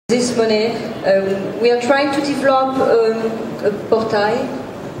This money, we are trying to develop a portal.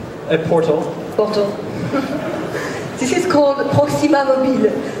 A portal. Portal. This is called Proxima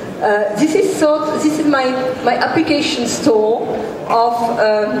Mobile. This is my application store of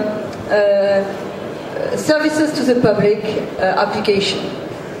services to the public application.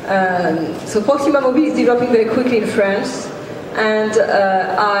 So Proxima Mobile is developing very quickly in France, and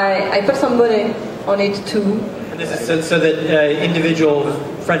I put some money on it too. And this is so that individual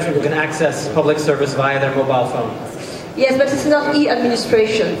French people can access public service via their mobile phone. Yes, but this is not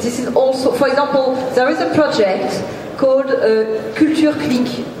e-administration. This is also, for example, there is a project called Culture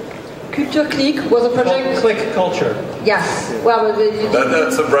Click. Culture Click was a project... Click culture. Yes. Well,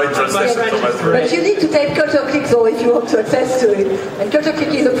 that's a bright translation. But you need to type Culture Click though if you want to access to it. And Culture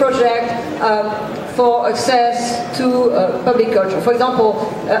Click is a project for access to public culture. For example,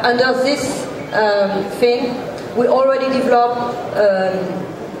 under this thing, we already developed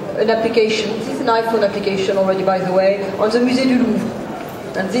an application. This is an iPhone application already, by the way, on the Musée du Louvre.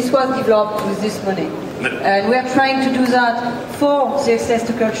 And this was developed with this money. And we are trying to do that for the access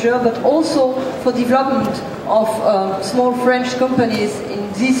to culture, but also for development of small French companies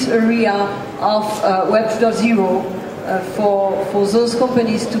in this area of Web09, for those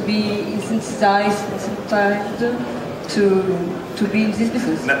companies to be incentivized to be in this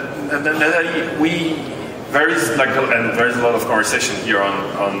business. Nathalie, there is a lot of conversation here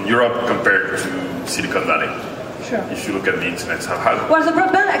on Europe compared to Silicon Valley. Sure. If you look at the internet, well, the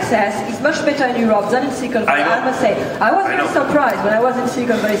broadband access is much better in Europe than in Silicon Valley. I must say, I was very surprised when I was in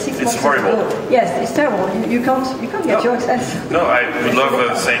Silicon Valley 6 months ago. It's horrible. Yes, it's terrible. You can't get your access. No, I would love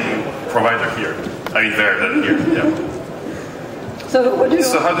the same provider here. I mean, there than here. Yeah. So what do you?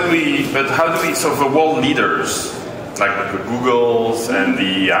 So how do we? So the world leaders, like the Googles and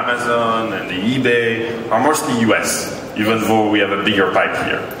the Amazon and the eBay, are mostly US, even though we have a bigger pipe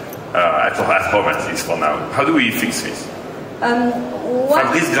here. At home, at least for now. How do we fix this?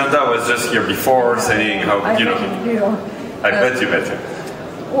 Fabrice Granda was just here before saying how, I bet you met him.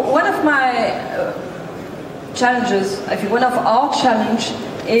 One of my challenges, I think one of our challenge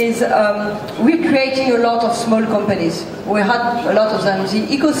is we're creating a lot of small companies. We had a lot of them. The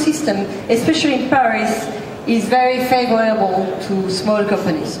ecosystem, especially in Paris, is very favorable to small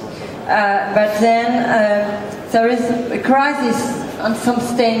companies. But then there is a crisis at some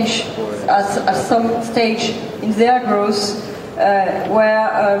stage in their growth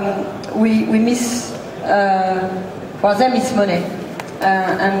where we miss, they miss money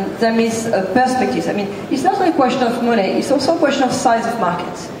and they miss perspectives. I mean, it's not only a question of money; it's also a question of size of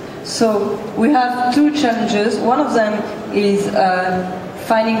markets. So we have two challenges. One of them is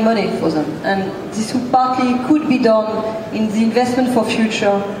finding money for them, and this partly could be done in the investment for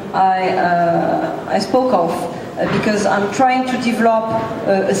future I spoke of, because I'm trying to develop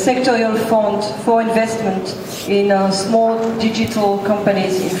a sectorial fund for investment in small digital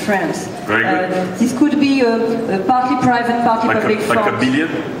companies in France. Very good. This could be a partly private, partly public fund. Like $1 billion?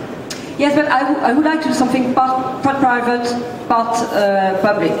 Yes, but I would like to do something part private, part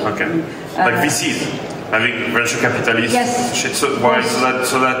public. Okay. Like VCs? Having venture capitalists? Yes. So why?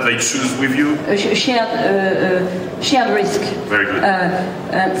 So that they choose with you? Shared risk. Very good.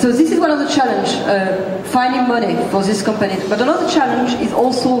 So this is one of the challenges, finding money for these companies. But another challenge is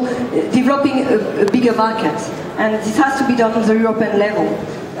also developing a bigger market. And this has to be done at the European level.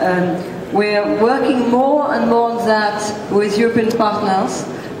 We're working more and more on that with European partners.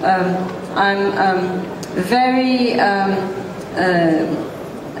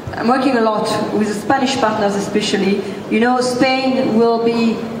 I'm working a lot with the Spanish partners especially. Spain will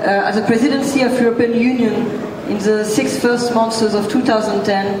be as a presidency of European Union in the first 6 months of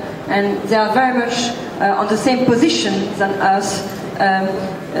 2010, and they are very much on the same position than us,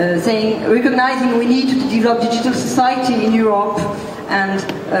 recognizing we need to develop digital society in Europe, and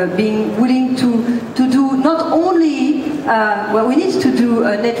being willing to do not only we need to do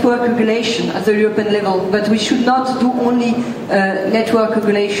network regulation at the European level, but we should not do only network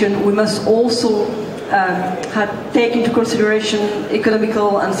regulation. We must also take into consideration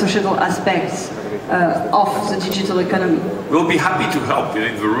economical and social aspects of the digital economy. We'll be happy to help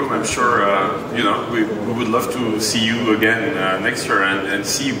in the room. I'm sure we would love to see you again next year and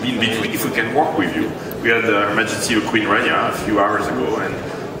see in between if we can work with you. We had Her Majesty Queen Rania a few hours ago, and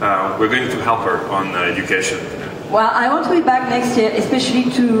we're going to help her on education. Well, I want to be back next year,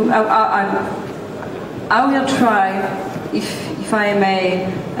 especially to. I will try, if I may,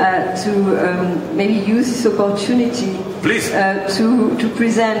 to maybe use this opportunity. Please. To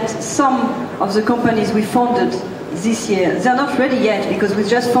present some of the companies we founded this year. They're not ready yet because we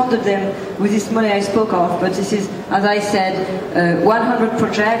just funded them with this money I spoke of, but this is, as I said, 100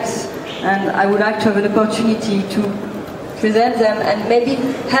 projects, and I would like to have an opportunity to present them and maybe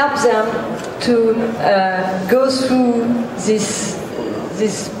help them to go through this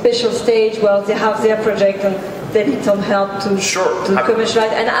special stage where they have their project and they need some help to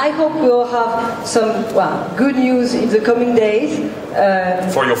commercialize. And I hope we will have some good news in the coming days.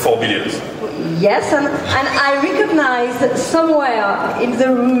 For your 4 billions. Yes, and I recognize somewhere in the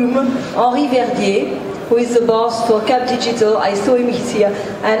room Henri Verdier, who is the boss for Cap Digital. I saw him here.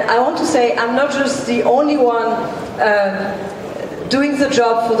 And I want to say I'm not just the only one doing the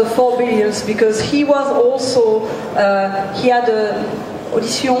job for the 4 billions, because he was also, he had an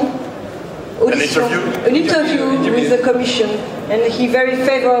interview with the Commission, and he very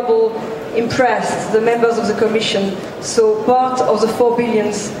favorable impressed the members of the Commission. So part of the 4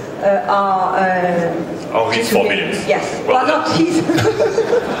 billions are his 4 billions. Yes, well not his.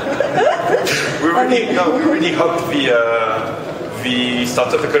 we really hope the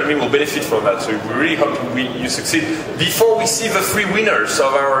startup economy will benefit from that. So we really hope you succeed. Before we see the 3 winners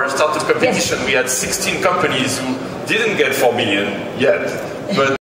of our startup competition, we had 16 companies who didn't get 4 million yet, but